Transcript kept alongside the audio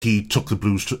he took the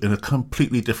blues in a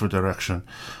completely different direction.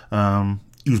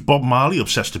 He was Bob Marley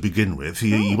obsessed to begin with.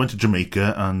 He went to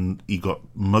Jamaica and he got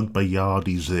mugged by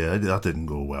yardies there. That didn't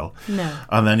go well. No.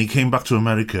 And then he came back to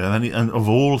America, and of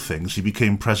all things, he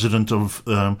became president of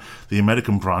the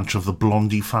American branch of the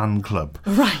Blondie fan club.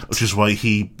 Right. Which is why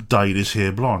he dyed his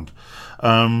hair blonde.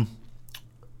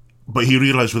 But he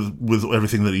realised with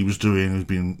everything that he was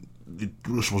doing, it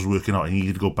just was working out. He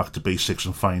needed to go back to basics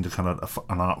and find a kind of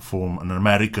an art form, an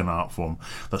American art form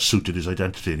that suited his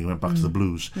identity. And he went back to the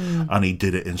blues, and he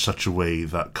did it in such a way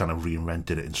that kind of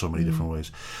reinvented it in so many different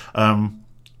ways.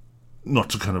 Not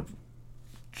to kind of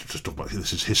just talk about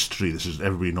this is history. This is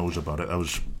everybody knows about it. I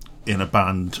was in a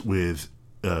band with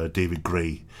David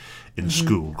Gray in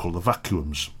school called the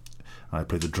Vacuums. I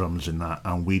played the drums in that,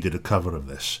 and we did a cover of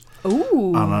this.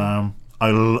 Ooh. And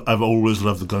I've always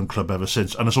loved the Gun Club ever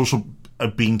since. And it's also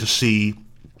I went to see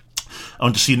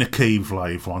Nick Cave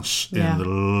live once in the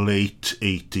late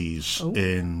 80s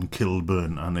in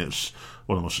Kilburn, and it's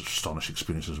one of the most astonishing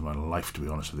experiences of my life, to be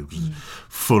honest with you. It was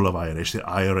full of Irish. The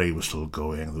IRA was still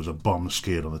going. There was a bomb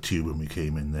scare on the tube when we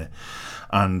came in there.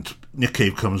 And Nick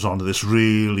Cave comes onto this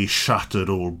really shattered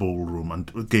old ballroom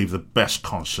and gave the best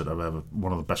concert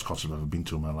one of the best concerts I've ever been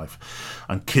to in my life.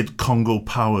 And Kid Congo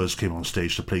Powers came on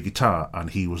stage to play guitar,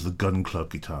 and he was the Gun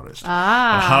Club guitarist.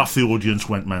 And half the audience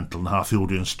went mental, and half the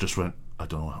audience just went, I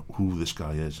don't know who this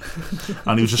guy is.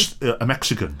 And he was just a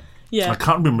Mexican. Yeah. I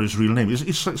can't remember his real name. It's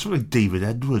like something like David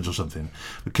Edwards or something.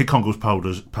 But Kid Congo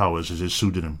Powers is his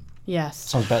pseudonym. Yes.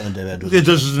 Sounds better than David Edwards. It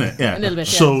does, doesn't it? Yeah. A little bit,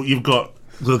 So you've got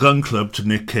the Gun Club to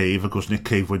Nick Cave. Of course, Nick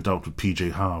Cave went out with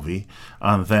PJ Harvey.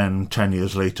 And then 10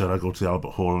 years later, I go to the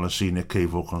Albert Hall and I see Nick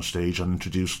Cave walk on stage and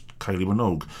introduce Kylie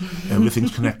Minogue.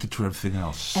 Everything's connected to everything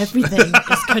else. Everything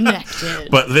is connected.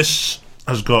 But this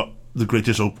has got the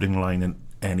greatest opening line in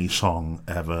any song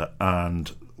ever. And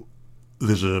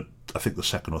there's I think the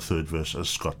second or third verse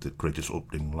has got the greatest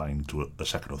opening line to a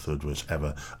second or third verse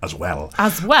ever as well.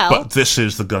 As well? But this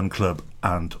is the Gun Club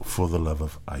and For the Love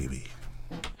of Ivy.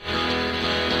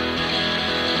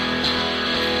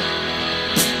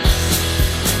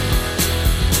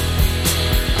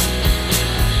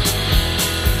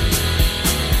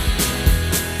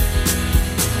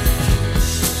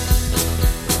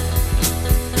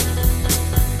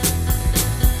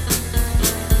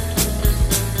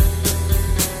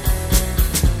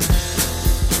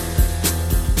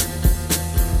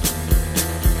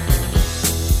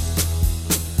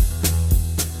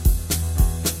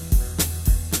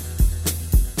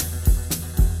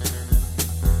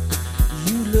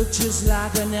 Just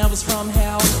like an Elvis from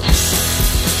hell.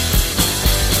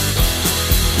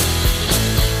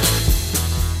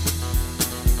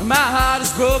 My heart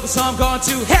is broken, so I'm going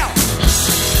to hell.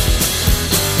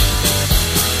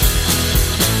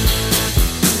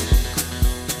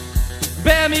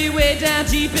 Bear me way down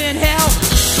deep in hell.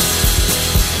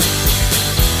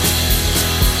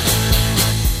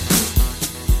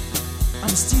 I'm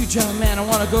a steel drum man, I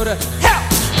want to go to hell.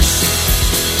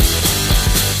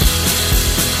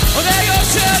 Oh, there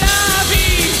goes an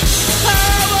ivy. Oh,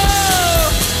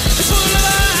 whoa. It's full of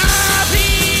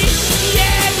ivy.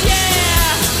 Yeah,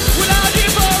 yeah. What I'll do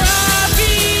for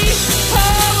ivy. Oh,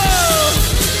 whoa.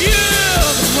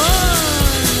 You're the one.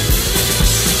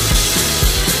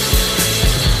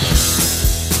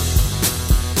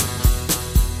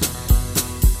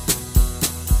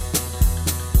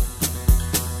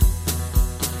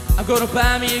 I'm gonna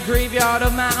buy me a graveyard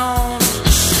of my own.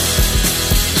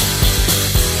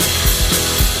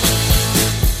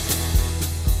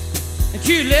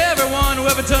 Kill everyone who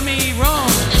ever done me wrong.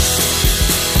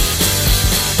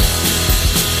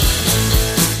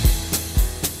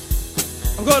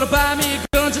 I'm gonna buy me a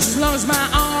gun just as long as my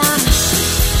arm.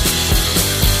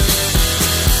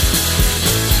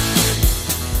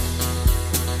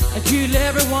 And kill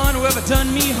everyone who ever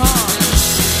done me harm.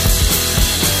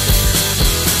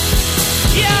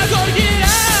 Yeah, I'm gonna get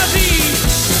ivy.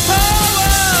 Oh,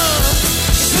 whoa.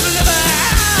 To the liver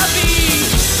ivy.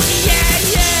 Yeah,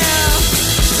 yeah.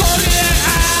 Gonna get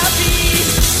ivy.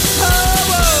 Oh,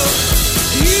 whoa.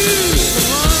 You the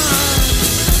one.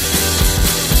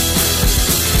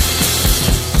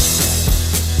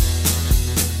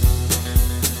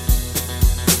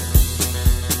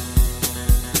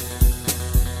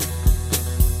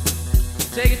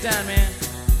 Take it down, man.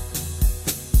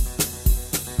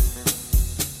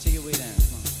 Take it way down.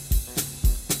 Come on.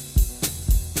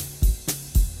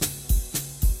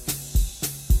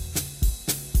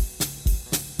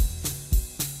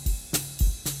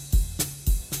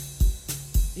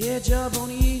 Yeah, job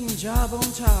on eating, job on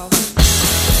talking.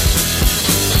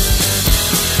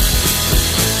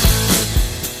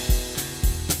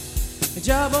 The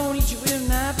job won't eat you with a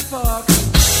knife and fork.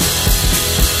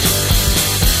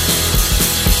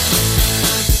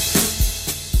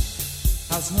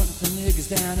 I was hunting for niggas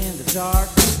down in the dark.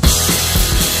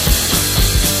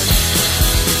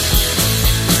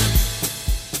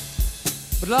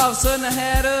 But all of a sudden I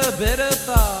had a better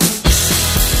thought.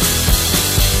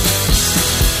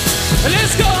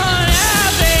 Let's go on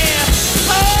out there.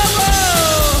 Oh,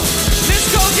 whoa. Let's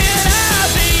go get out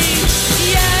there.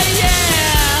 Yeah, yeah.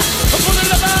 For the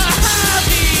love of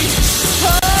happy.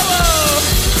 Oh, whoa.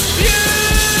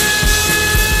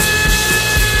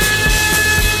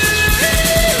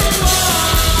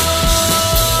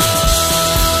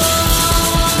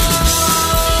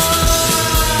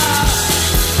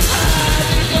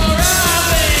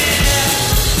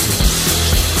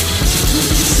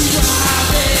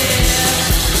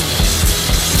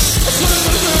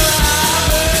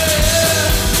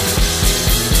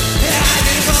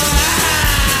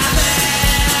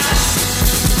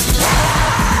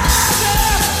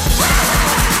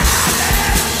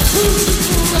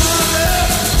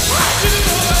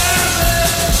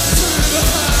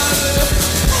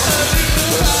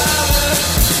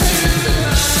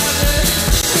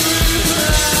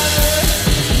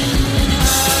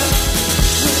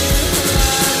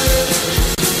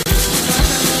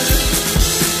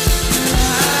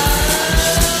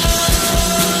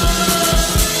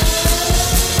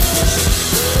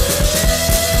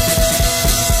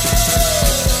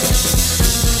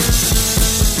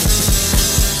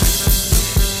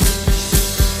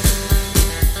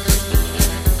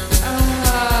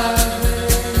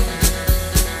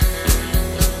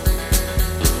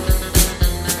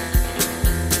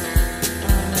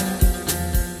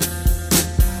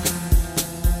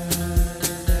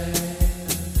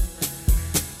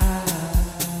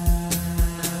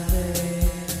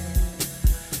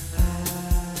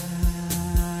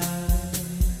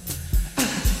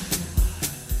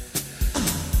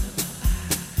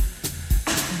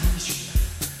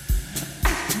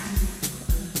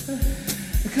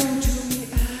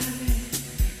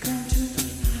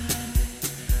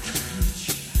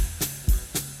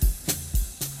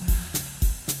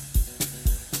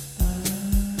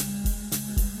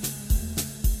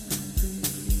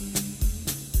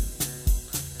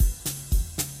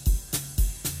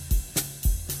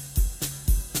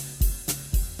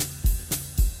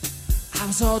 I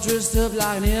was all dressed up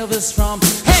like an Elvis from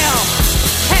hell.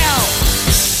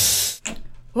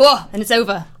 Whoa, and it's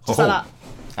over. Just like that.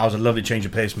 That was a lovely change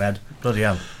of pace, Med. Bloody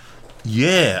hell.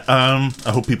 Yeah, I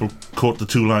hope people caught the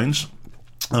two lines.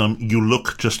 You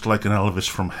look just like an Elvis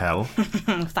from hell.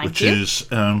 Thank which you. Is,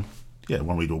 one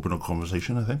way to open a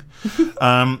conversation, I think.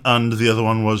 And the other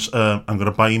one was, I'm going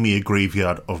to buy me a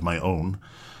graveyard of my own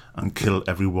and kill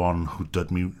everyone who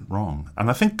did me wrong. And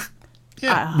I think, we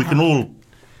can all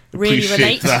really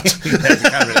appreciate relate.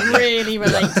 that. Really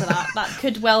relate to that. That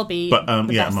could well be. But the I'm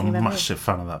best a thing I've ever massive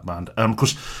fan of that band.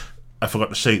 Because I forgot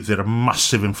to say, they're a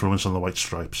massive influence on the White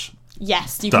Stripes.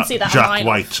 Yes, you can see that. Jack on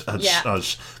White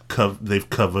has they've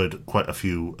covered quite a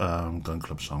few Gun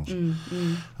Club songs.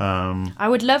 I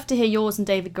would love to hear yours and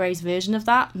David Gray's version of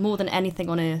that more than anything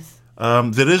on earth.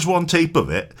 There is one tape of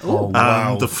it. Oh,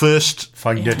 wow. The first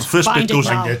Find it. The first Find bit it goes.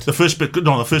 now. The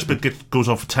first bit goes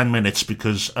on for 10 minutes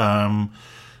because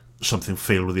something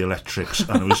failed with the electrics,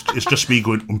 and it's just me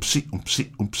going umpsy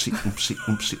umpsy umpsy umpsy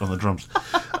umpsy on the drums.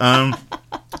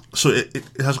 So it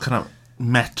has a kind of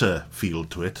meta feel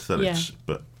to it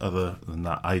but other than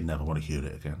that, I never want to hear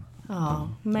it again.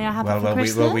 Oh, may I have it for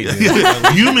Christmas? We do.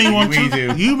 You may want We to.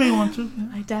 do. You may want to.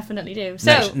 I definitely do.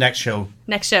 So Next show.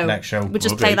 Next show. We'll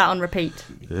just play that on repeat.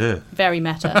 Yeah. Very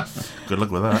meta. Good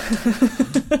luck with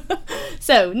that.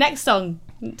 So next song.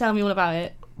 Tell me all about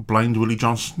it. Blind Willie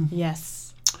Johnson.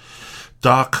 Yes.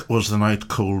 Dark was the night,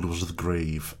 cold was the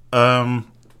grave.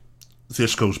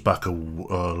 This goes back a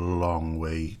long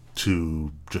way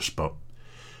to just about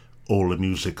all the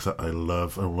music that I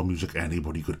love, all the music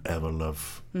anybody could ever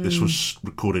love. This was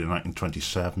recorded in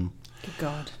 1927. Good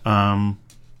God.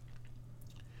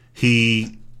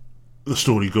 The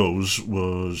story goes,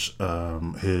 was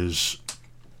his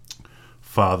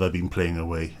father been playing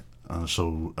away, and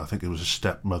so I think it was his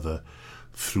stepmother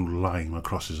threw lime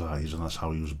across his eyes, and that's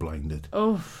how he was blinded.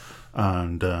 Oh.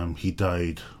 And he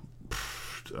died, I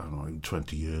don't know,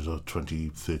 20 years or 20,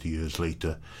 30 years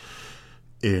later,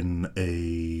 in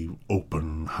a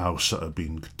open house that had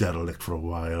been derelict for a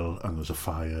while, and there was a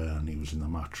fire, and he was in the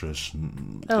mattress,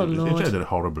 and Lord. It did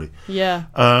horribly. Yeah.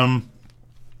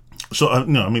 So I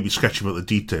may be sketchy about the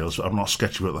details, but I'm not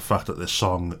sketchy about the fact that this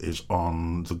song is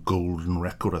on the Golden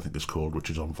Record, I think it's called, which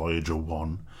is on Voyager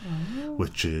 1,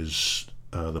 which is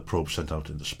the probe sent out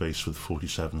into space with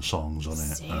 47 songs on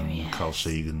it. And Carl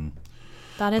Sagan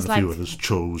that is and a few others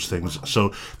chose things.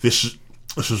 So this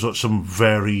was some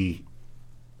very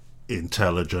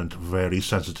intelligent, very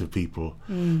sensitive people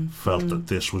felt that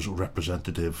this was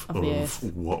representative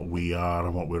of what we are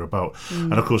and what we're about.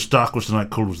 And of course, Dark Was the Night,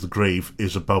 Cold Was the Grave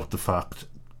is about the fact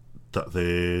that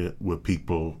there were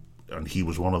people, and he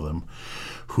was one of them,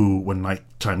 who when night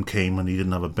time came and he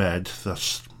didn't have a bed,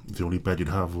 that's the only bed he'd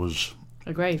have was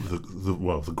a grave.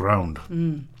 The ground.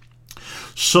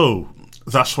 So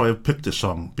that's why I've picked this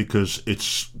song, because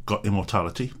it's got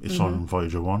immortality. It's on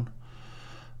Voyager 1.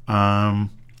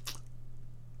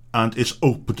 And it's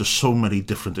open to so many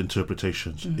different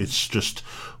interpretations. It's just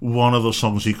one of those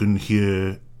songs you can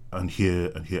hear and hear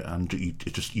and hear, and you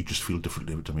just feel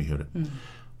differently every time you hear it.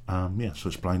 So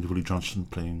it's Blind Willie Johnson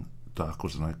playing Dark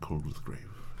Was the Night, Cold Was the Grave.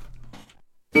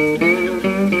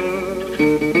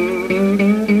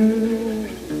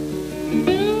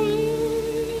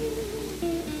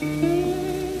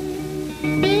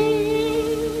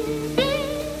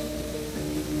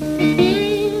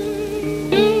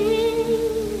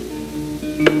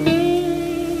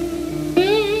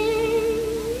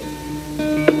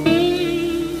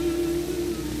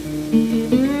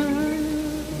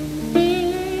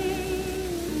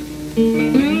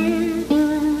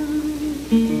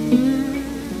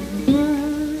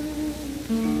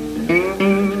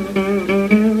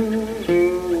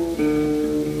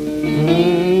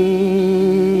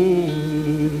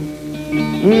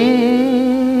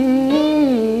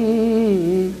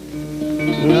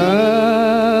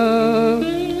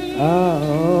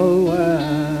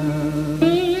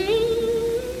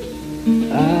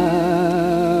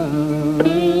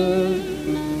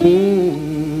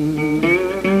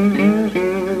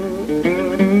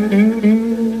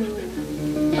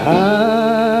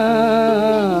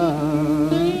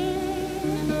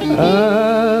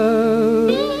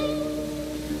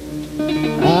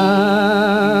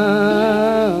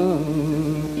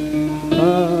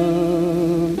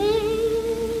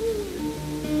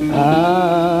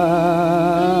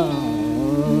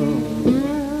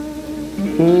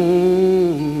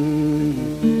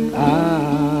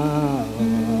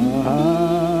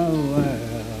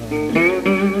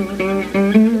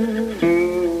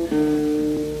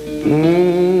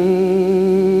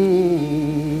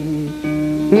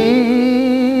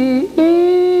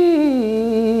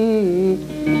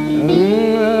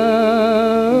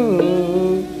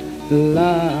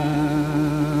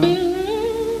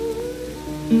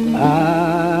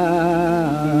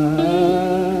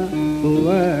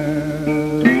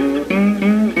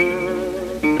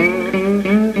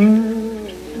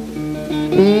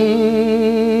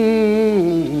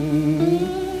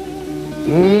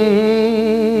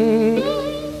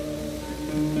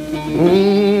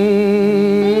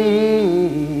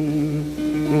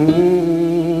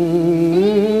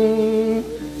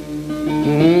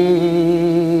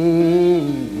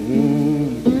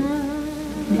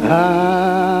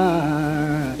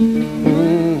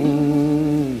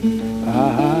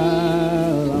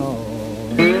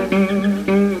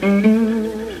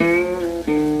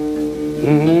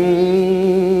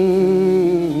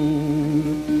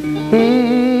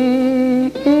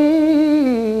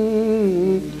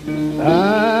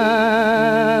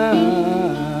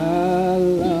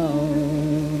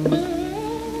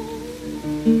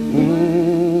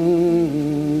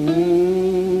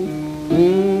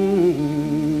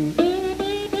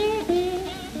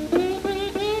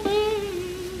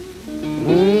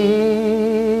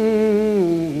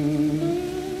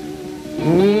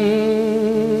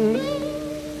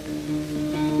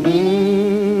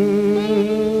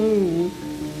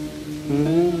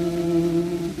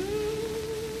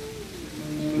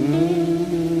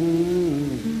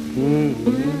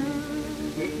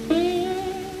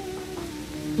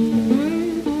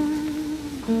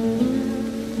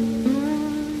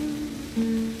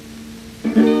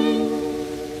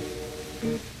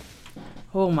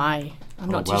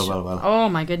 Well. Oh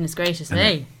my goodness gracious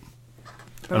me.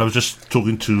 And I was just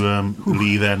talking to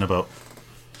Lee then about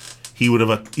he would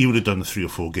have done 3 or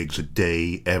 4 gigs a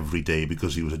day every day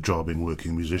because he was a jobbing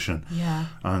working musician. Yeah.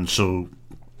 And so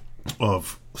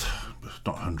of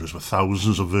not hundreds but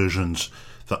thousands of versions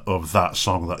of that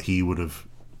song that he would have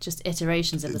just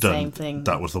iterations of the done, same thing.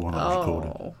 That was the one that was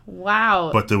recorded. Oh, wow.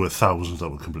 But there were thousands that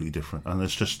were completely different, and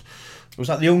it's just... Was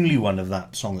that the only one of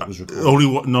that song that was recorded? Only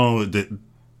one? No,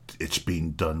 it's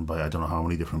been done by I don't know how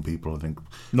many different people, I think.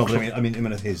 No, but I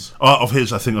mean of his. Of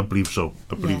his, I believe so.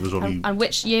 I believe it was only... And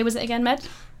which year was it again, Med?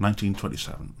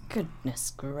 1927.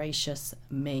 Goodness gracious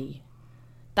me.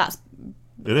 That's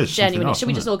It is. Genuinely. Else, Should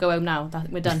we just all go home now?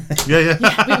 We're done. Yeah.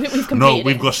 We've completed No,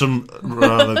 we've it. got some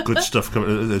rather good stuff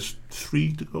coming. There's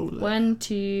 3 to go. 1,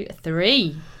 2,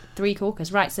 3. 3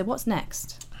 corkers. Right, so what's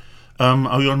next?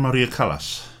 Are we on Maria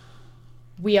Callas?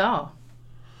 We are.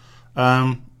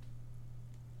 To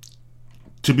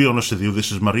be honest with you,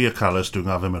 this is Maria Callas doing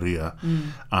Ave Maria,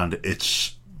 and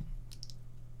it's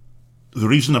the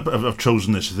reason I've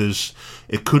chosen this is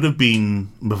it could have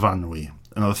been Myfanwy.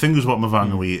 Now the thing is about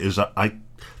Myfanwy is that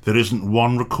there isn't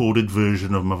one recorded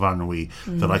version of Myfanwy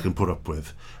that I can put up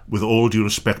with. With all due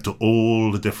respect to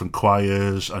all the different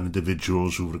choirs and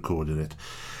individuals who recorded it,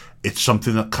 it's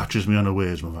something that catches me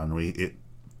unawares. Myfanwy.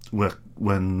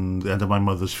 When the end of my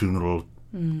mother's funeral,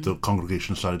 the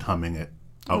congregation started humming it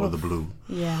out of the blue.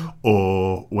 Yeah.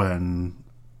 Or when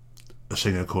a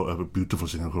beautiful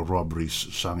singer called Rob Rees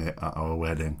sang it at our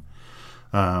wedding.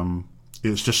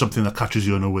 It's just something that catches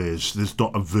you unawares. There's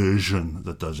not a version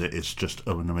that does it. It's just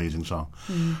an amazing song.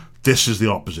 This is the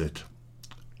opposite.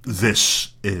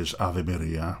 This is Ave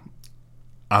Maria,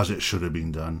 as it should have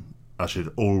been done, as it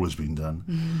had always been done.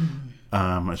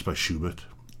 It's by Schubert,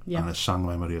 and it's sung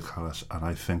by Maria Callas, and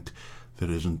I think there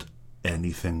isn't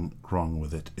anything wrong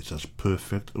with it. It's as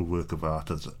perfect a work of art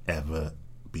as ever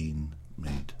been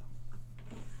made.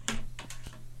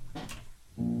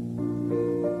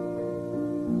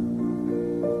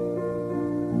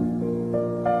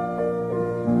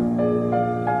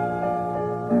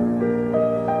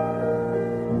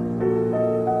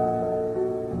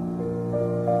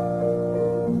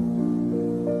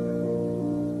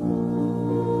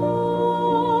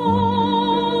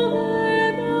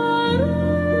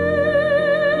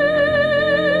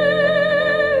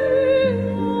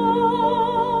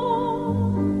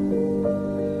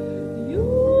 You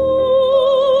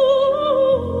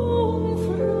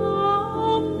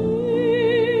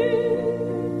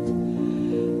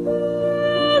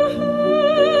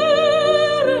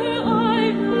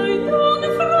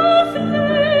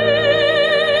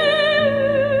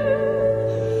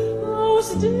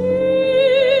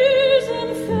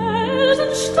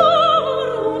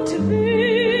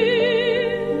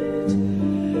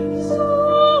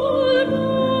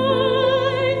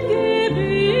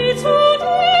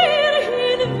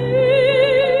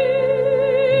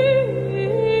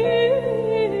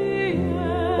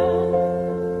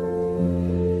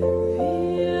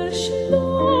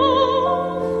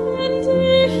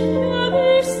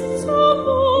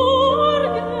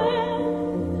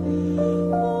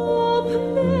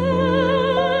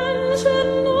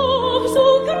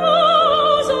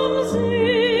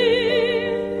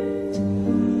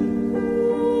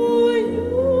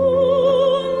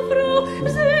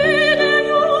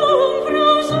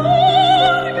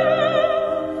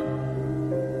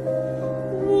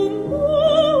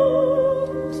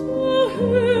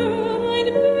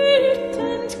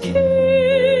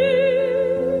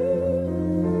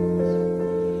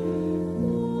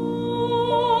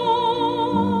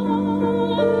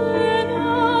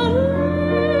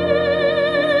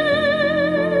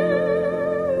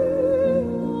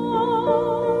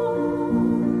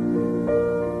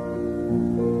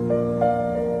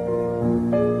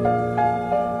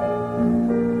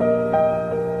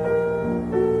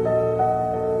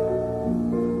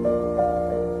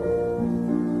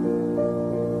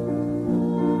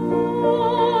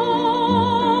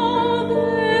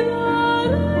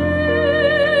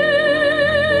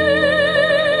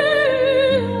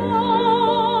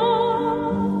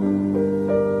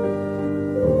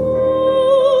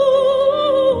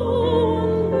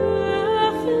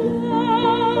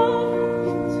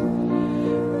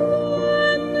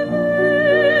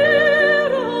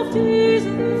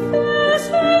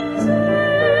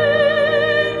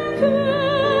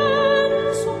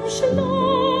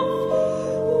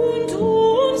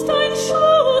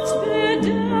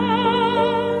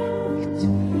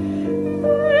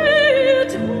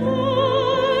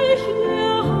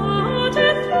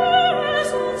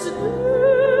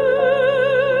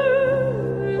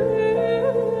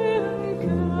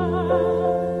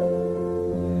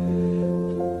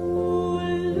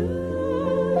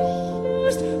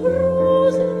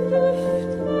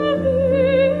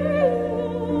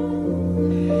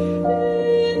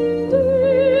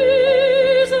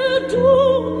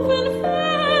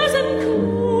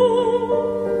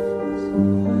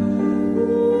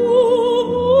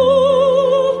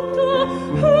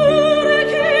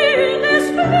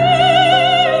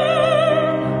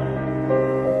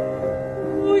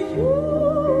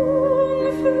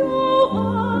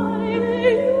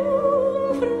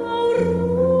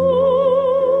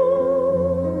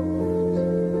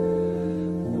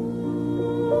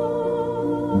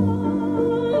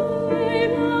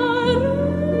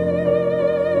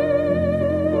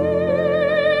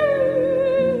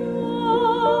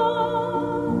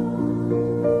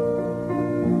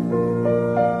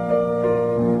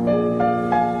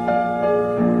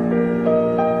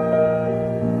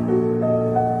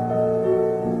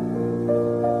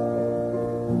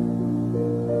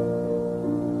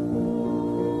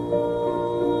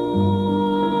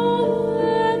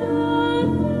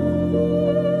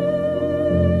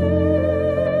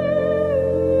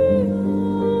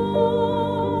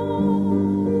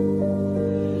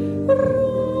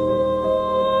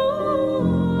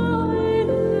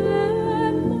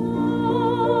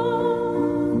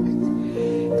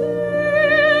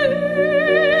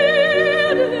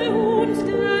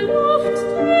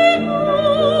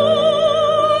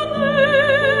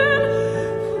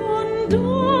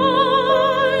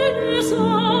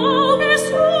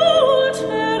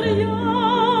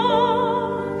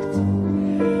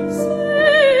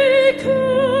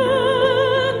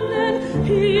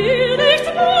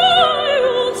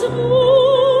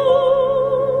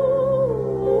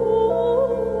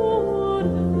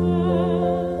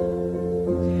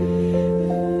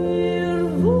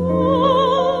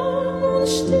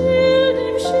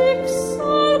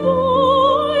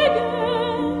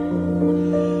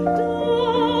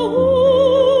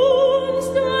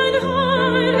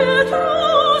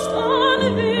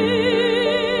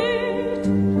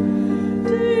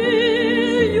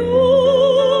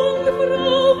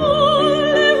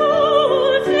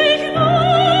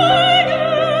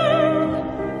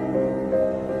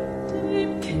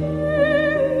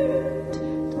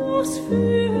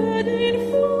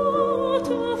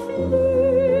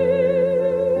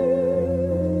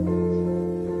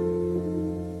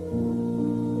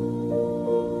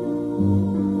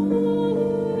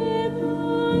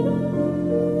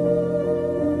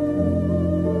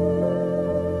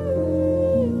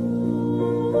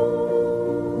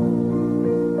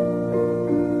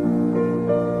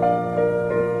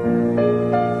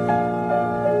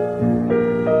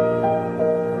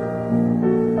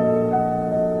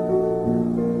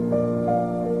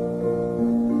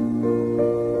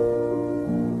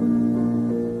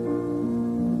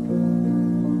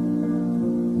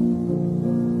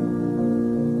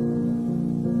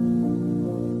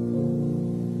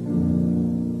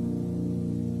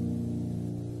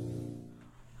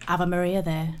Ave Maria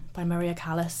there by Maria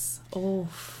Callas. Oh,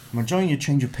 I'm enjoying your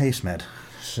change of pace, Med.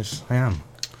 I am.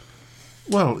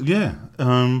 Well, yeah.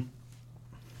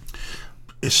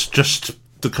 It's just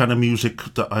the kind of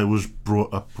music that I was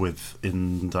brought up with,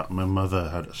 in that my mother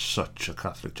had such a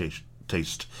Catholic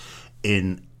taste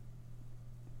in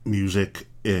music,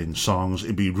 in songs.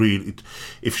 It'd be really,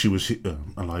 if she was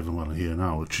alive and well here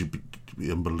now, she'd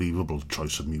be unbelievable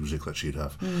choice of music that she'd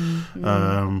have.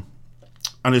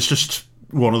 And it's just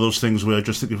one of those things where I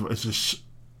just think it's just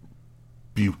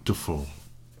beautiful.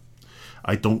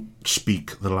 I don't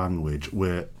speak the language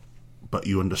but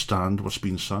you understand what's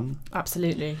being sung.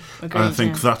 Absolutely. Agreed, and I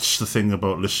think that's the thing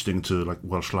about listening to like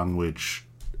Welsh language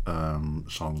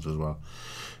songs as well,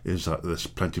 is that there's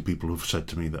plenty of people who've said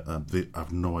to me that they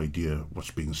have no idea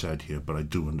what's being said here, but I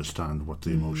do understand what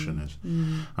the emotion is.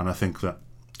 And I think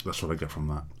that's what I get from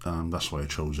that. That's why I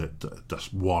chose it.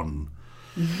 That's one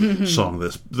song.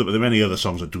 There are many other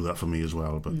songs that do that for me as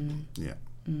well, but yeah.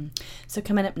 So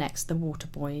coming up next, The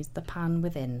Waterboys, The Pan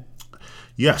Within.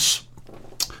 Yes.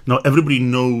 Now, everybody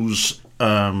knows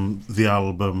the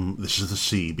album This Is the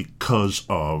Sea because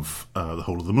of The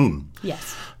Hole of the Moon.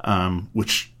 Yes.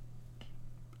 Which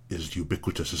is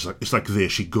ubiquitous. It's like There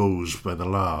She Goes by the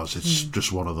Lars. It's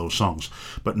just one of those songs.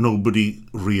 But nobody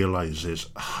realises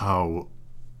how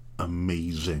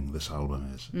amazing this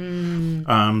album is.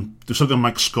 There's something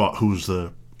Mike Scott, who's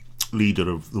the leader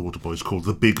of the Waterboys, called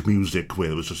The Big Music, where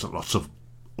there was just lots of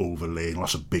overlaying,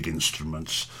 lots of big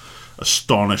instruments,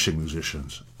 astonishing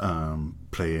musicians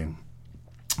playing.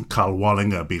 Carl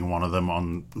Wallinger being one of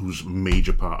them, who's a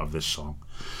major part of this song,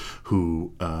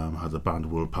 who had the band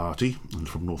World Party and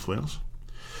from North Wales.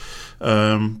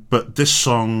 But this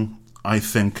song, I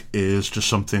think, is just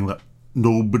something that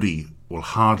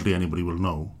hardly anybody will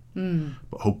know.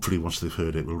 But hopefully once they've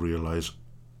heard it, will realise,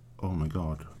 oh my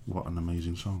God, what an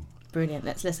amazing song. Brilliant.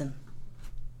 Let's listen.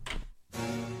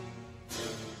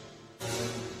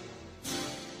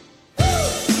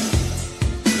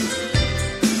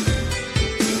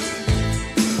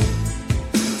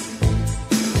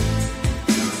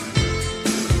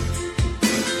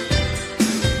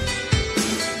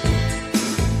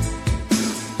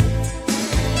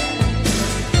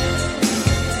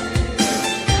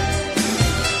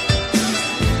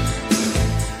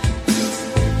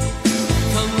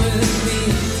 Come with me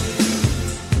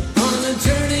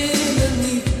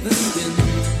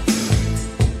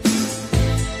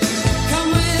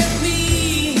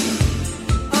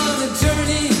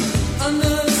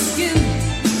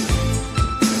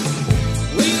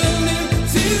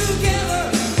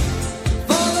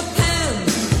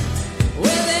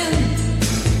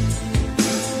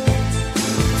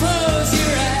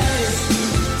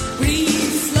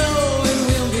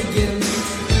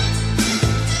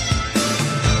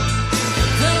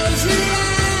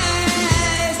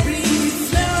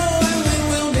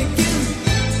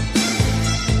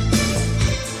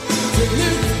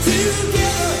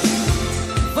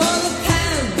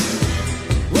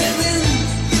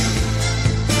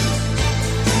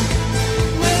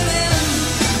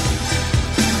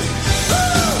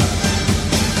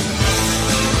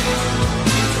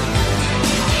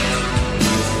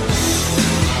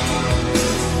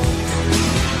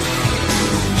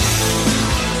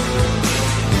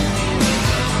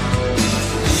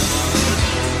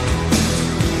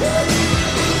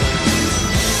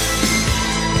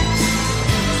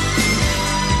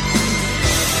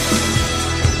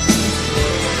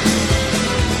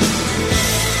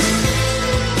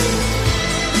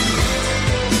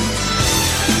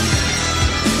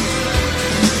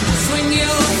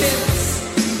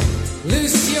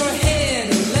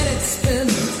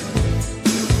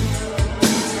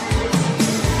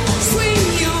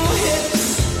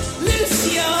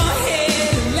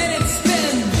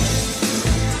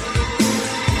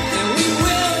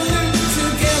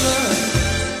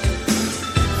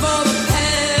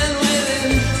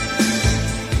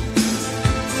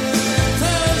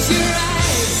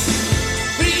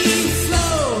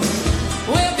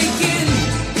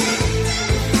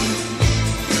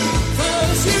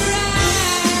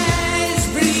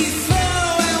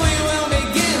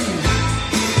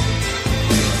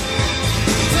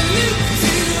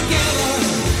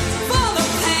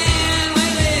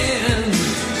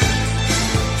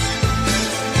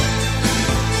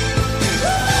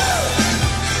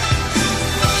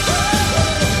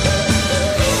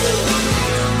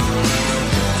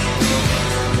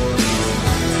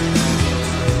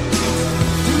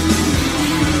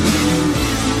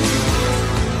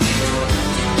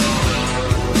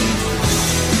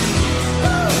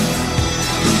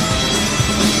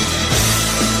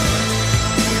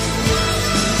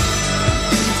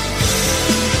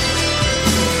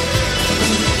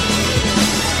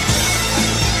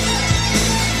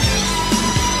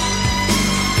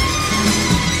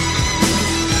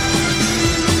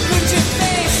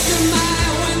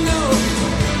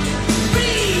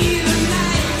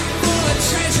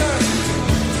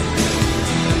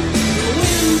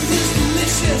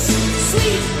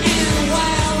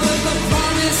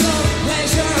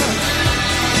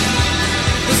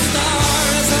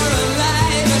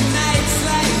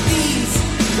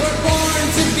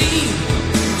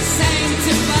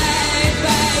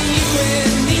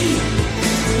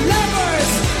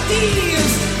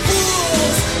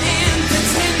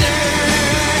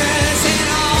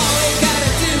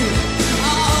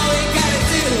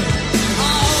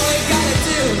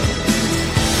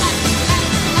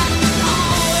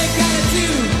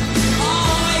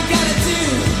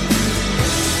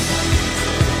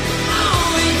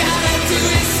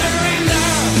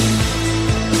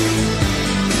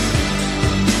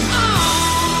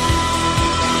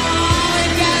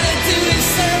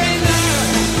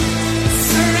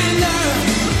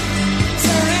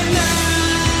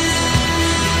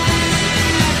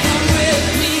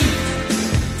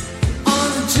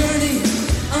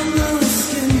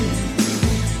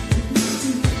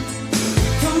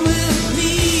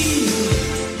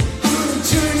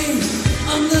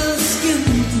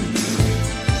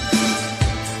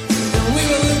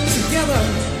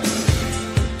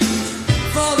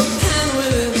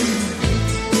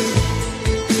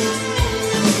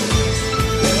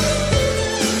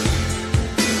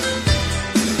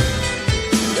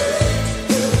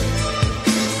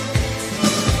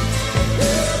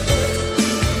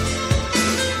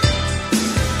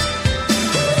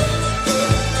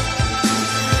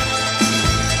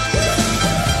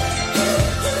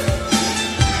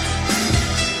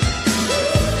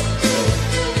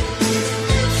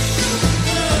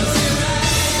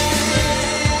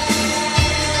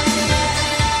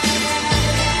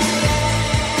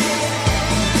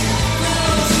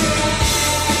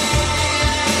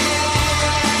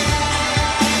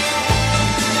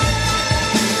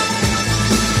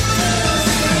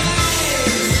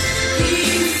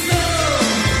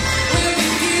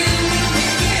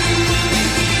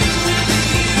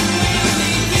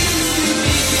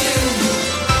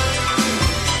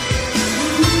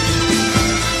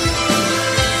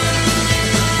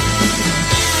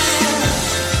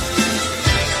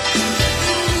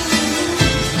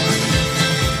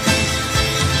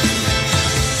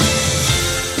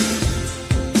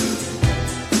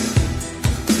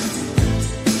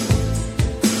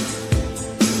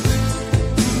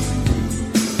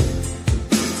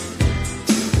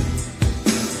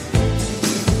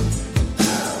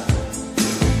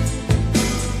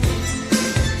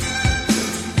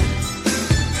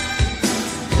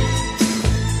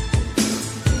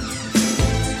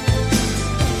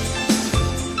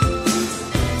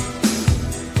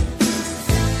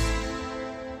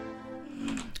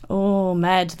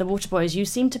Med, the Waterboys, you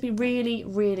seem to be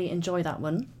really enjoy that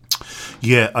one.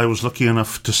 Yeah, I was lucky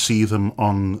enough to see them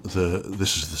on the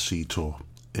This Is the Sea tour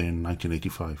in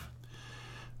 1985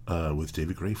 with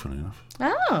David Gray, funny enough.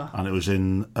 Oh. And it was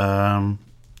in the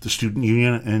Student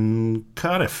Union in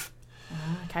Cardiff.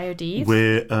 Coyotes.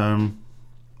 Where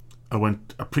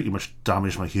I pretty much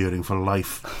damaged my hearing for life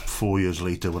 4 years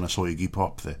later when I saw Iggy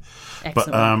Pop there. Excellent.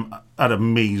 But I had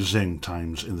amazing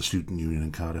times in the Student Union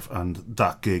in Cardiff, and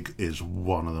that gig is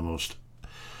one of the most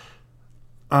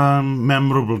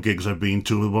memorable gigs I've been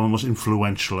to, one of the most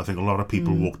influential. I think a lot of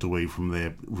people walked away from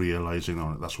there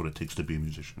realising, that's what it takes to be a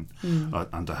musician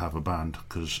and to have a band,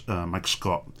 because Mike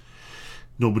Scott,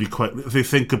 they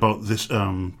think about this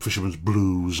Fisherman's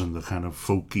Blues and the kind of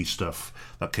folky stuff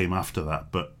that came after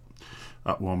that, but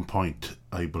at one point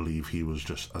I believe he was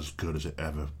just as good as it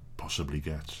ever possibly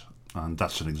gets, and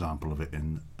that's an example of it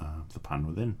in The Pan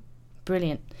Within.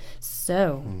 Brilliant.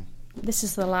 So this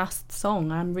is the last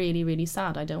song. I'm really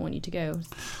sad. I don't want you to go.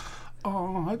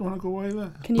 Oh, I don't want to go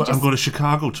either. But I'm going to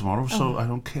Chicago tomorrow, so I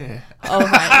don't care. Oh,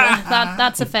 right.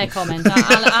 That's a fair comment.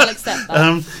 I'll accept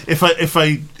that.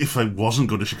 If I wasn't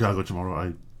going to Chicago tomorrow,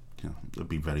 I'd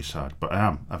be very sad. But I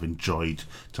am. I've enjoyed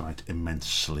tonight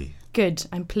immensely. Good.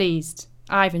 I'm pleased.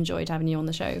 I've enjoyed having you on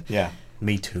the show. Yeah,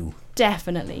 me too.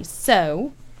 Definitely.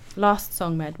 So, last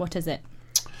song, Med. What is it?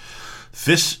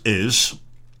 This is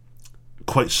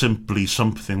quite simply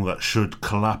something that should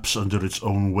collapse under its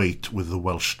own weight with the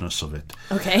Welshness of it.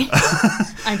 Okay.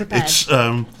 I'm prepared.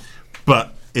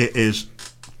 But it is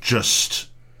just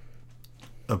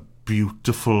a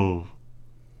beautiful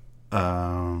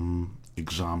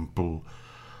example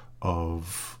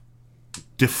of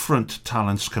different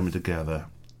talents coming together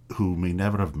who may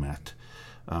never have met,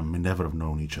 may never have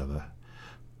known each other,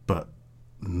 but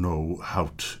know how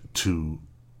to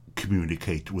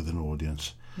communicate with an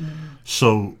audience.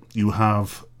 So you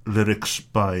have lyrics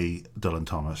by Dylan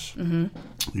Thomas,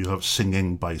 you have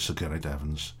singing by Sir Geraint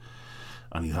Evans,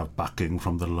 and you have backing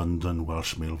from the London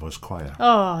Welsh Male Voice Choir.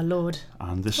 Oh, Lord.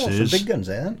 And this is... some big guns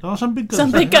there, then. Oh, some big guns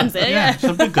Some there. big guns there, yeah.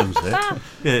 Some big guns there.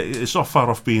 Yeah, it's not far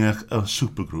off being a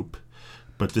super group,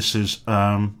 but this is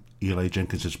Eli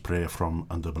Jenkins's Prayer from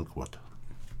Under Milkwood.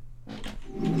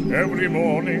 Every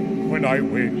morning when I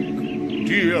wake,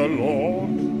 dear Lord,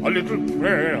 a little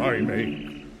prayer I make.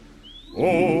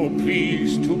 Oh,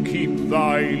 please to keep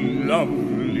thy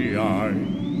lovely eye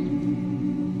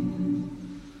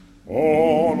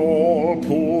on all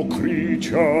poor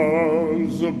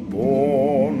creatures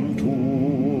born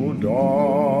to die.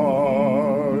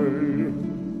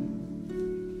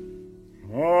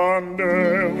 And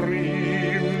every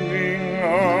evening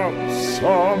at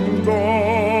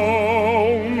sundown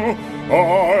I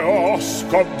ask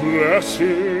a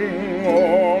blessing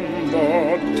on the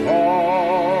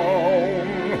town,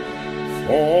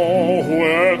 for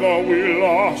whether we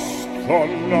last the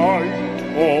night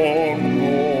or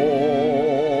no,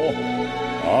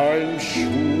 I'm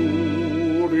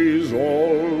sure is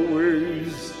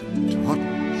always touch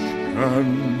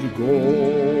and go.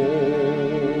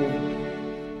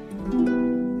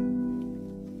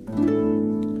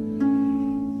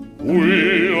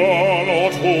 We are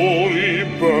not wholly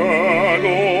bad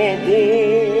or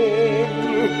good,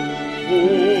 who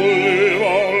live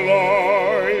our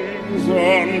lives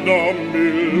under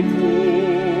milkwood,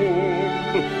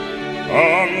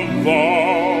 and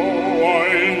thou, I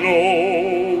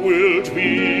know, wilt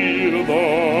be the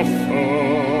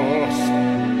first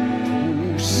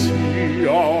to see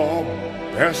our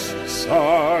best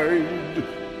side,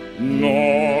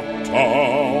 not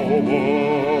our worst.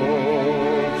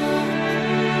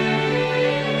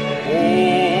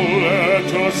 Let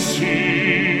us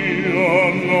see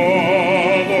another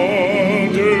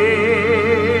day.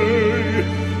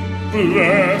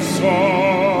 Bless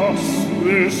us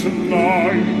this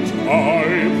night, I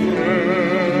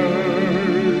pray,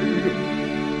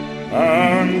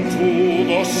 and to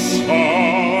the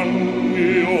sun we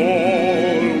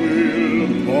all will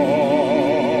bow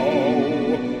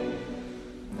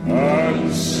and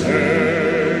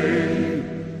say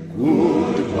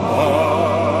goodbye.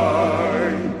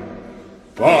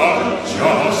 But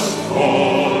just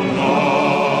for now.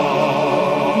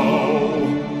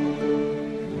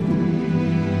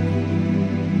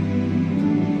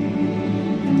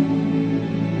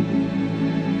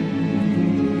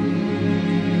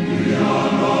 We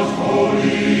are not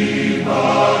holy,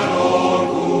 but all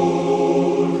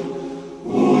good,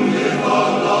 who live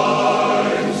our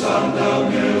lives under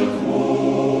milkwood.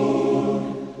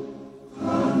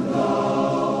 And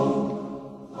thou,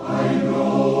 I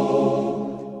know,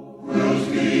 wilt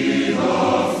be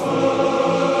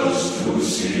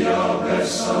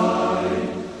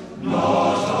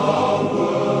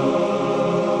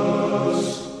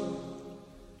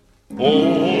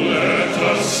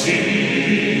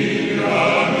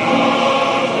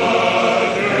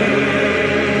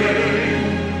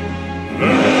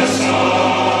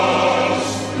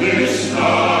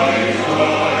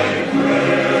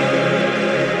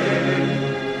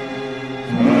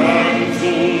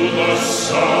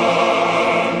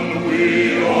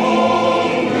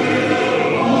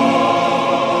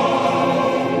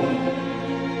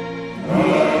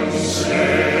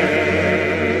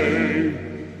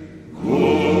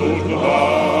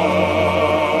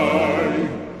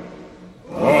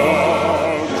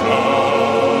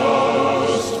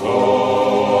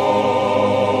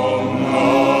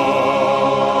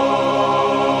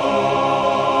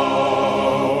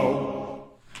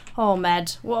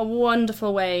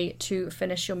wonderful way to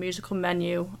finish your musical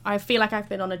menu. I feel like I've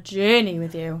been on a journey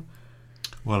with you.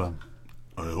 Well,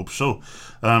 I hope so.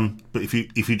 But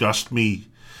if you'd asked me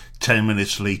 10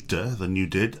 minutes later than you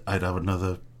did, I'd have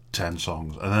another 10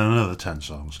 songs and then another 10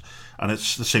 songs. And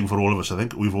it's the same for all of us. I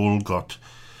think we've all got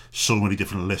so many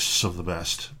different lists of the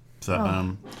best that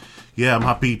I'm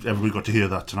happy everybody got to hear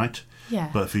that tonight. Yeah.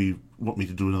 But if you want me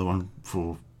to do another one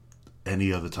for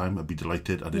any other time, I'd be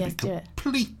delighted, and it'd be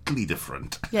completely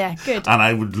different. Yeah, good. And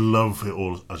I would love it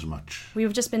all as much.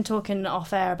 We've just been talking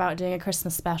off air about doing a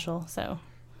Christmas special, so...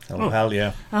 Oh, hell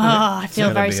yeah. I feel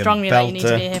very strongly that you need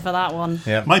to be here for that one.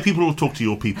 Yeah. My people will talk to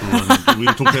your people, and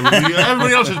we'll talk to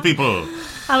everybody else's people.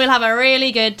 And we'll have a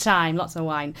really good time. Lots of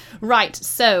wine. Right,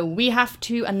 so we have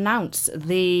to announce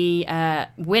the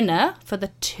winner for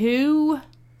the 2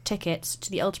 tickets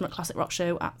to the Ultimate Classic Rock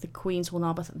Show at the Queen's Hall,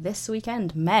 Narberth this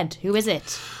weekend. Med, who is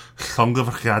it?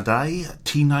 Llongyfarchiadau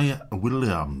Tina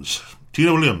Williams.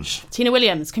 Tina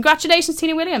Williams. Congratulations,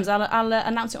 Tina Williams. I'll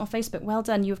announce it on Facebook. Well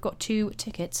done. You've got 2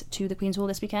 tickets to the Queen's Hall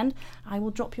this weekend. I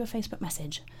will drop you a Facebook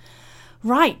message.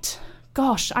 Right.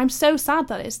 Gosh, I'm so sad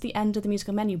that it's the end of the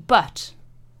musical menu, but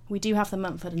we do have the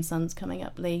Mumford & Sons coming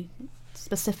up, Lee,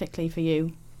 specifically for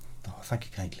you. Oh, thank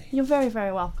you kindly. You're very,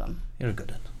 very welcome. You're a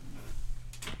good one.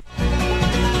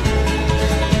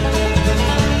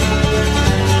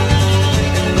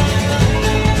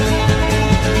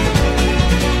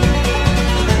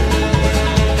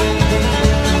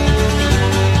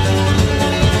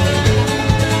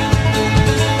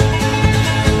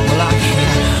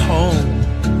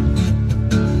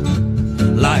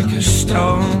 Like a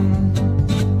stone,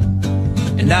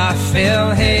 and I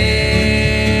fell heavy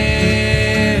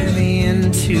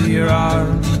into your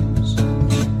arms.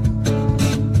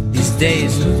 These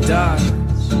days of dark,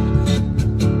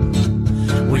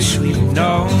 which we've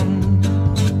known,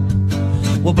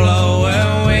 will blow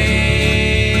away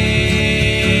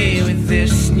with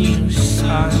this new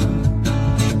sun.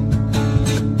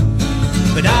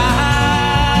 But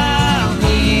I'll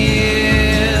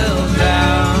kneel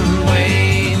down,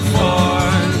 wait for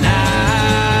now.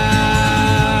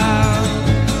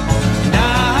 And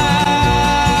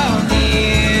I'll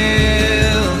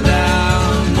kneel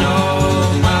down, know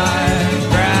my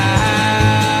ground.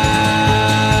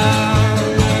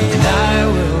 And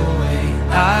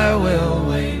I will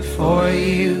wait for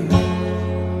you.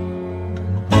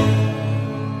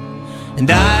 And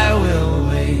I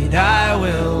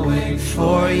will wait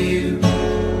for you.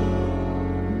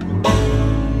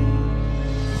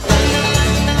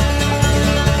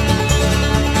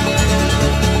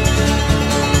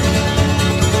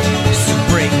 So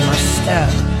break my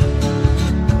step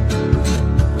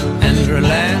and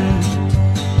relent.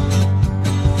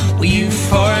 Well, you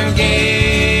forgave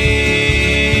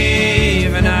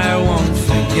and I won't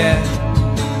forget.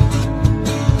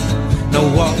 Know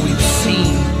what we've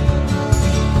seen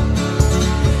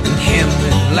and him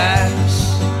with less.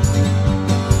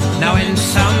 Now in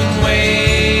some way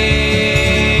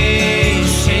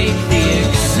shake the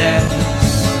excess.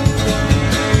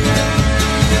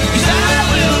 'Cause I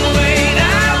will wait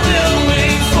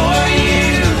for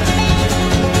you.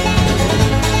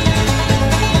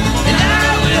 And I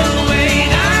will wait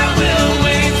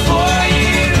for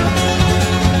you.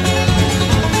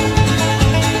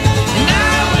 And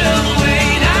I will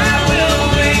wait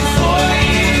for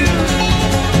you.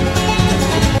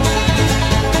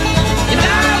 And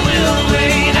I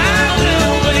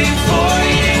will wait for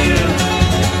you.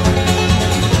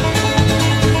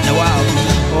 Now I'll be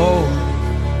old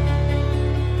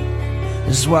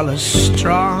as well as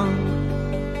strong,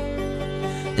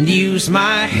 and use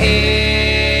my head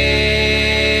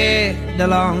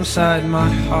alongside my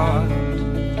heart.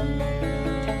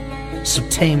 So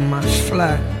tame my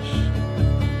flesh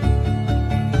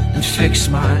and fix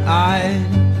my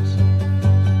eyes,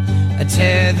 a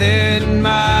tethered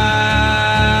mind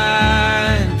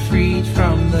freed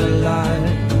from the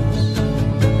lies.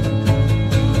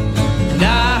 And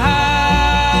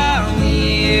I'll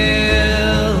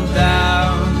kneel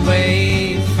down,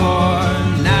 wait for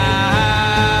now.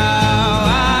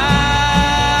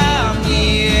 I'll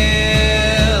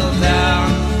kneel down,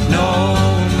 know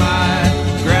my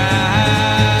ground.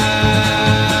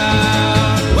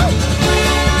 Woo!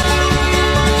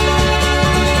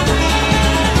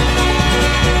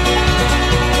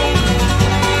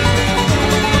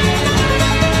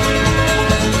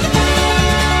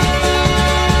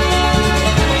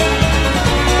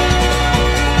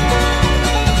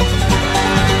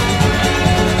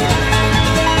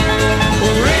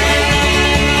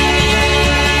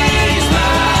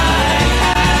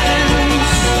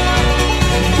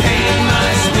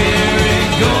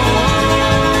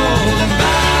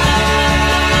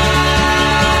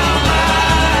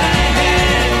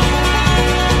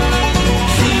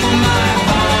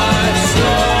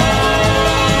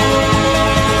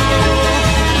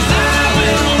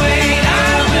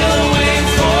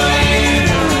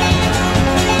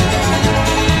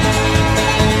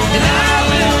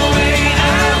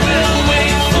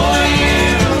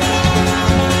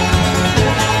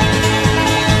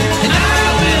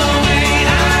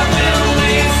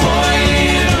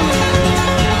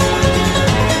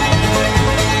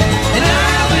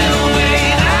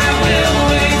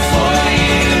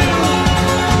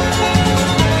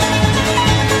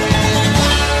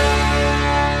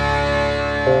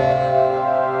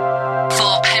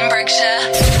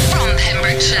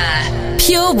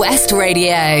 Pure West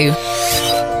Radio.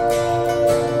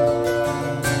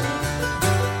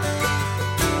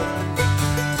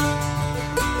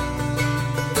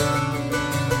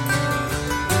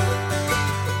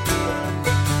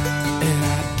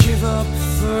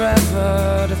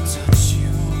 Forever to touch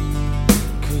you,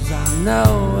 'cause I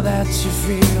know that you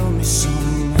feel me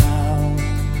somehow.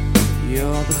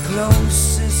 You're the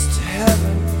closest to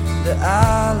heaven that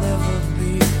I'll ever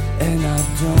be, and I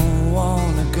don't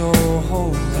wanna go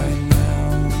home right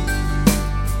now.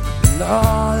 And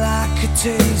all I could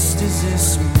taste is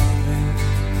this moment,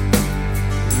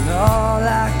 and all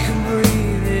I can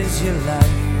breathe is your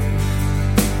life.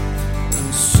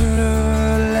 And sooner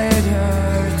or later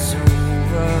it's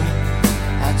over.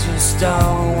 I just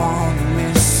don't want to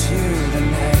miss you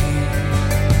tonight.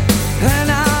 And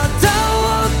I don't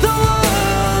want the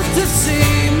world to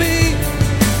see me,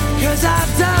 'cause I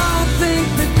don't think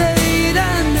that they'd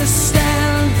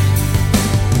understand.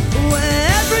 When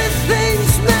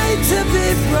everything's made to be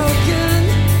broken,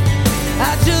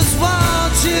 I just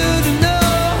want you to know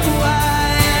who I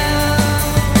am.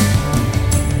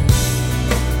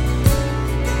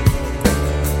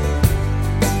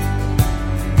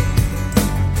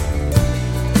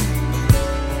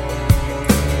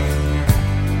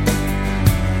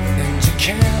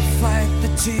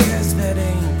 Tears that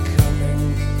ain't coming,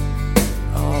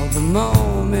 all the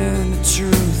moment of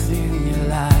truth in your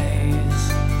eyes.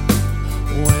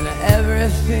 When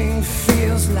everything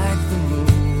feels like the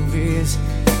movies,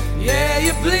 yeah,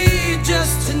 you bleed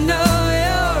just to know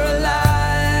you're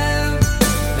alive.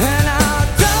 And I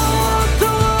don't want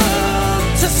the world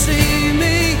to see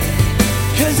me,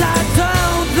 'cause I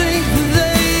don't think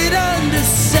they'd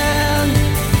understand.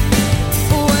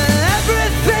 When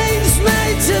everything's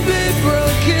made to be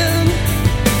broken,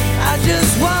 I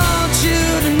just want you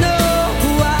to know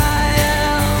who I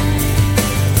am.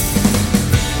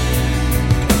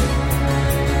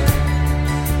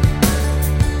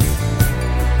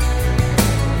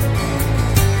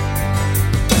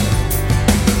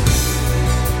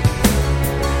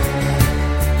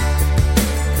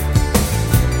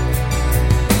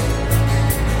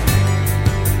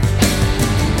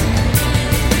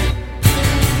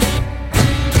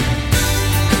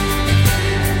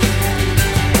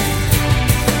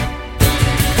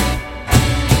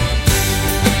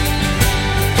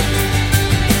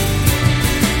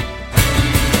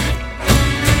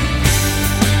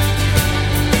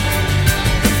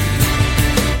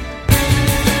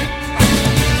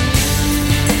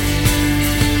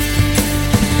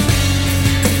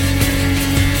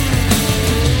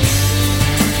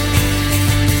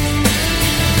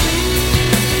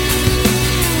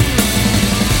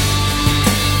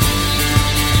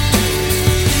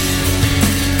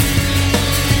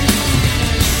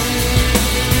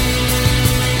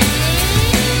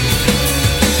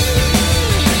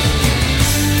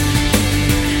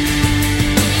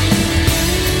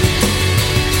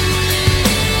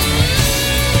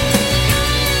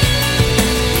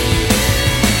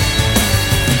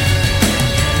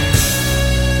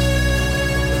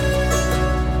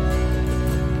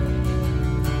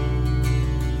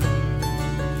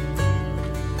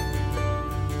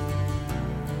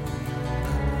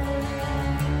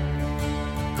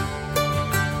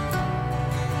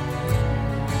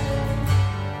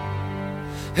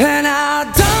 And I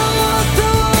don't want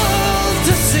the world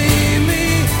to see me,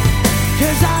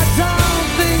 'cause I don't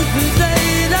think that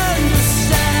they'd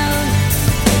understand.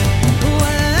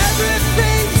 When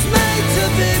everything's made to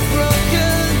be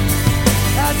broken,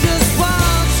 I just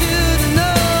want you to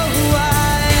know who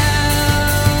I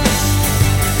am.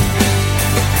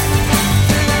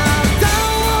 And I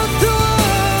don't want the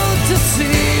world to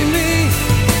see me,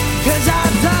 'cause I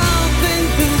don't think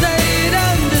that they'd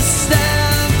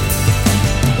understand.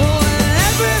 When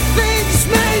everything's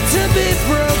made to be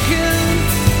broken,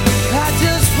 I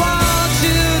just want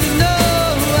you to know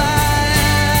who I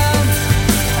am.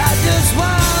 I just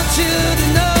want you to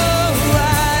know who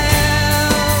I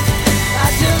am. I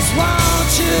just want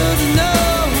you to know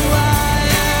who I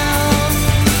am.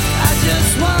 I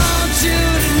just want you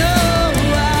to know who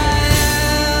I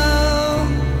am.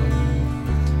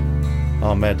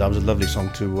 Oh, Med, that was a lovely song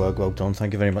to go out on.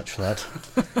 Thank you very much for that.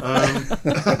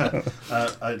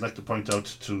 I'd like to point out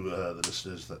to the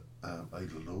listeners that I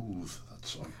loathe that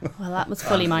song. Well, that was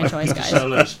fully my choice, Peter guys.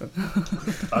 Sellers,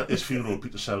 at his funeral,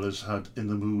 Peter Sellers had In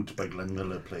the Mood by Glenn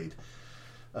Miller played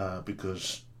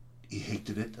because he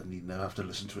hated it and he'd never have to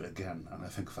listen to it again. And I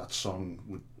think that song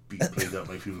would be played at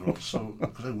my funeral, so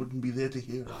because I wouldn't be there to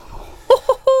hear it.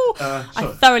 I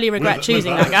thoroughly regret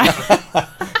choosing that guy.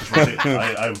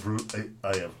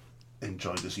 I have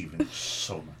enjoyed this evening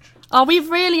so much. Oh, we've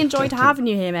really enjoyed having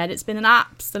you here, Med. It's been an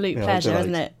absolute pleasure, delight.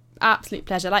 isn't it? Absolute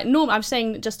pleasure. Like, I was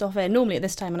saying just off air, normally at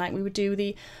this time of night we would do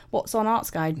the What's On Arts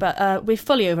Guide, but we've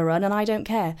fully overrun and I don't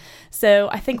care. So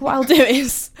I think what I'll do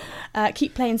is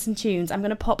keep playing some tunes. I'm going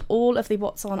to pop all of the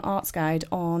What's On Arts Guide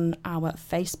on our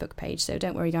Facebook page, so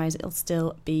don't worry, guys, it'll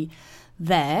still be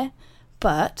there.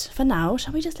 But for now,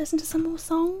 shall we just listen to some more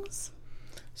songs?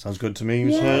 Sounds good to me,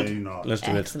 Yeah. Miss Let's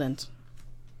do it. Excellent.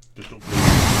 Just don't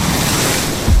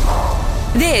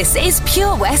This is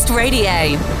Pure West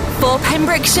Radio. For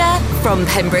Pembrokeshire, from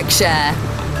Pembrokeshire.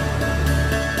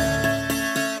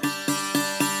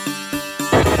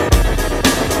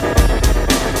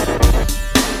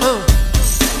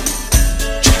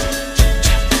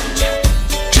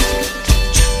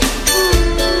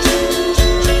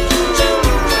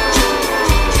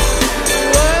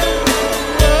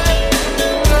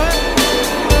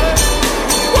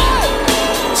 One,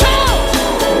 two,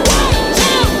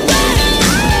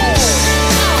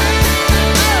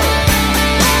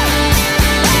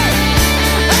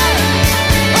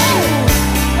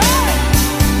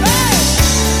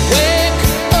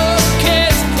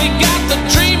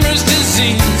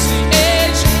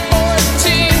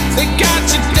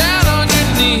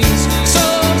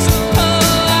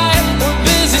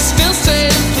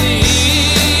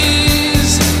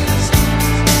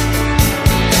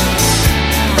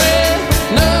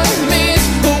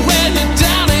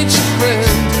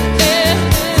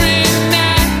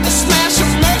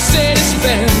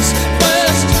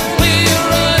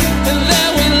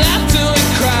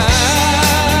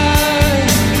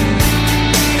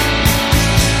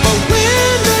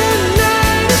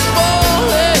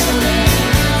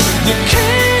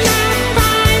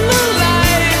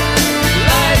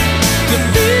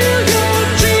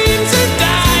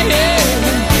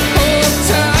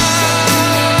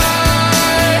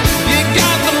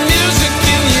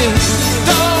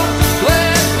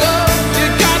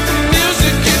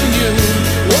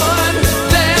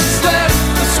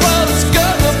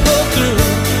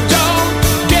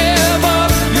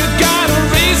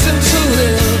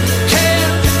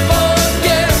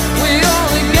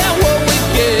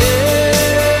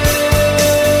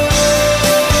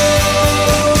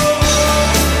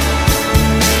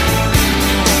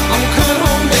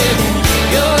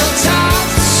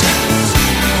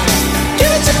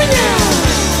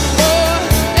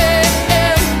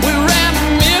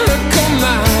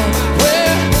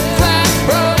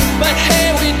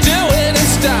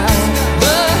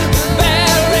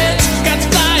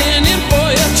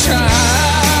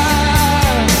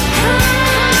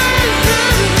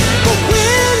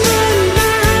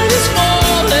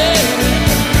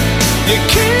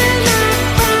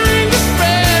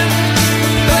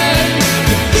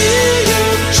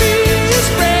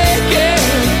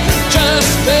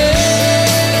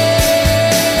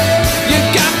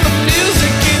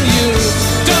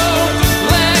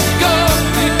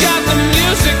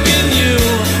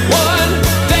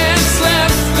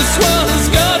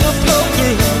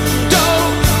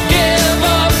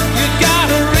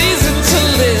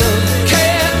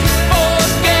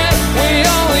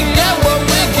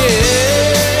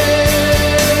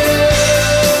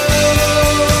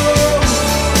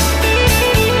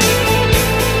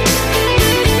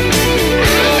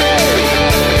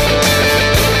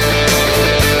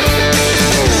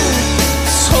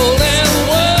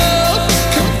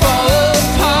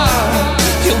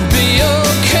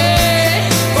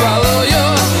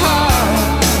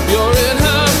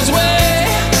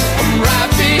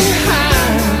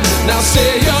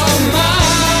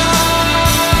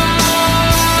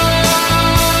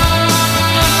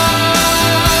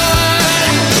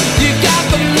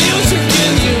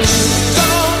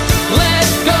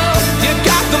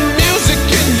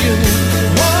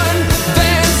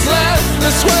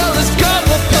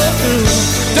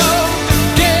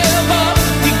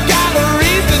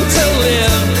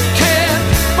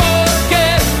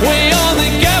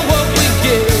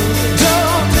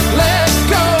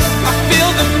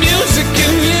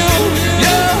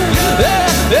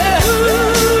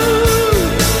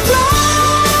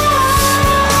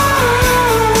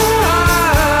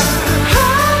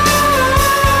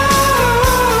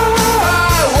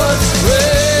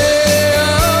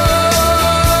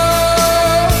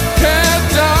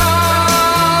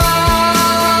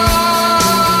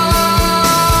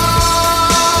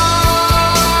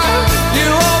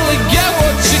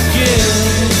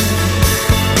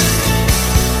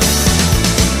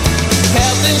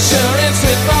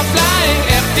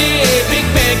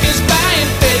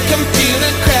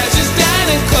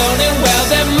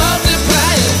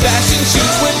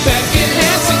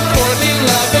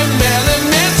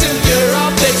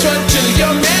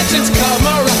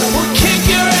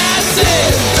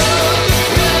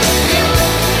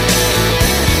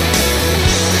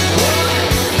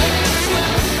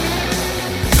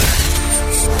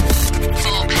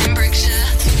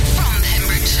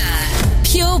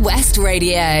 Pure West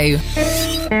Radio.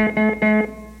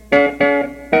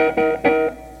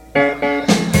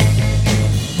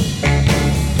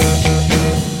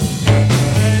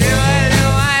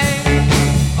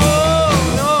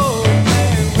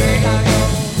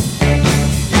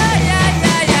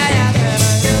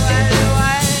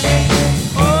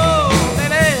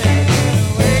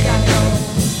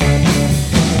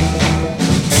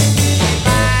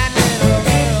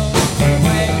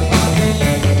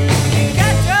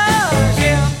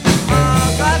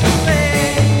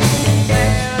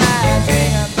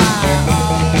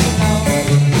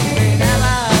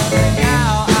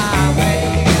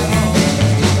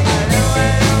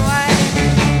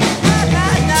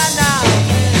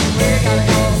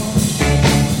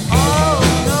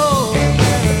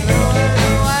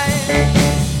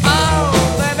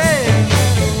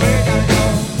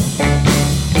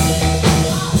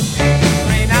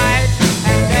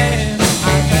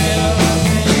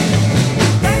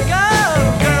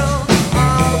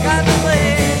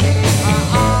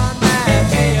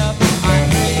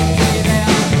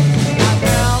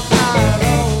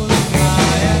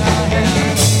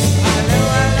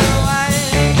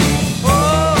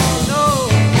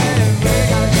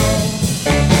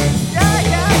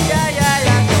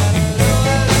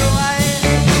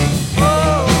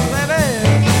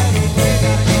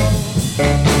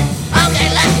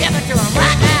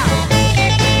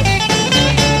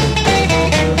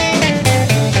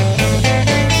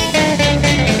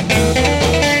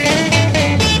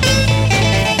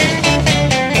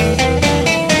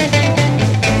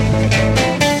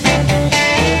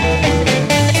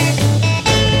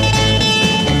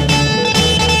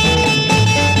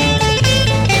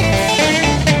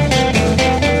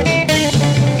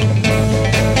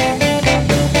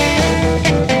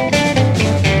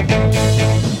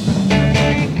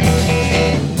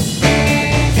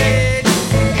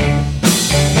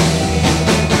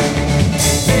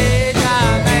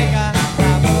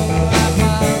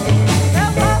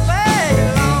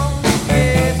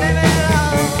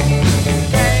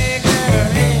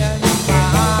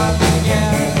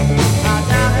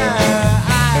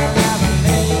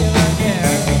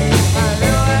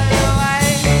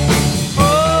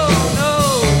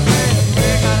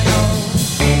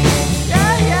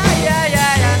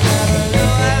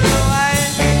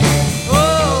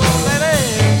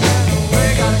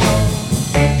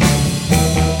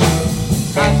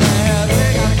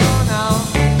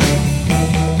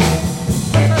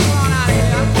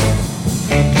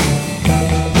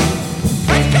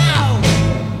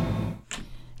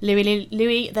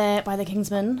 Louis there by the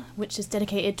Kingsmen, which is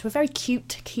dedicated to a very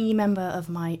cute key member of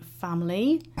my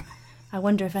family. I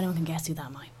wonder if anyone can guess who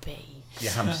that might be.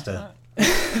 Your hamster.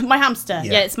 My hamster.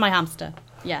 Yeah. Yeah, it's my hamster.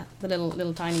 Yeah, the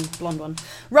little tiny blonde one.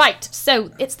 Right,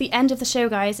 so it's the end of the show,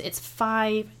 guys. It's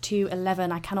 5 to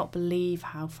 11. I cannot believe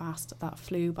how fast that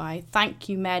flew by. Thank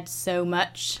you, Med, so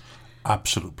much.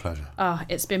 Absolute pleasure. Oh,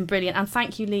 it's been brilliant. And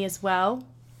thank you, Lee, as well.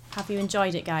 Have you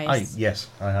enjoyed it, guys? Yes,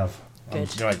 I have.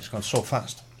 Good. You're right, it's gone so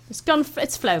fast. It's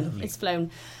flown. Lovely. It's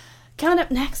flown. Coming up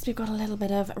next, we've got a little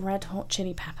bit of Red Hot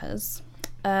Chili Peppers.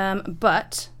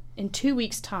 But in 2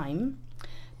 weeks' time,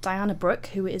 Diana Brooke,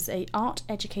 who is an art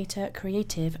educator,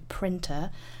 creative,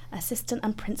 printer, assistant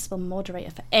and principal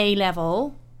moderator for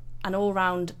A-Level, an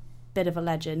all-round bit of a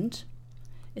legend,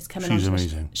 is coming on. She's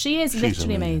amazing. She is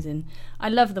literally amazing. I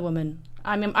love the woman.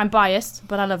 I'm biased,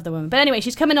 but I love the woman. But anyway,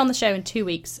 she's coming on the show in 2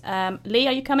 weeks. Lee,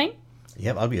 are you coming?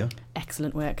 Yep, I'll be here.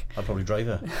 Excellent work. I'll probably drive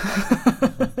her.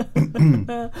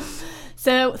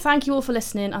 So thank you all for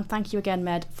listening, and thank you again,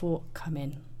 Med, for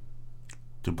coming.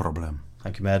 No problem.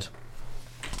 Thank you, Med.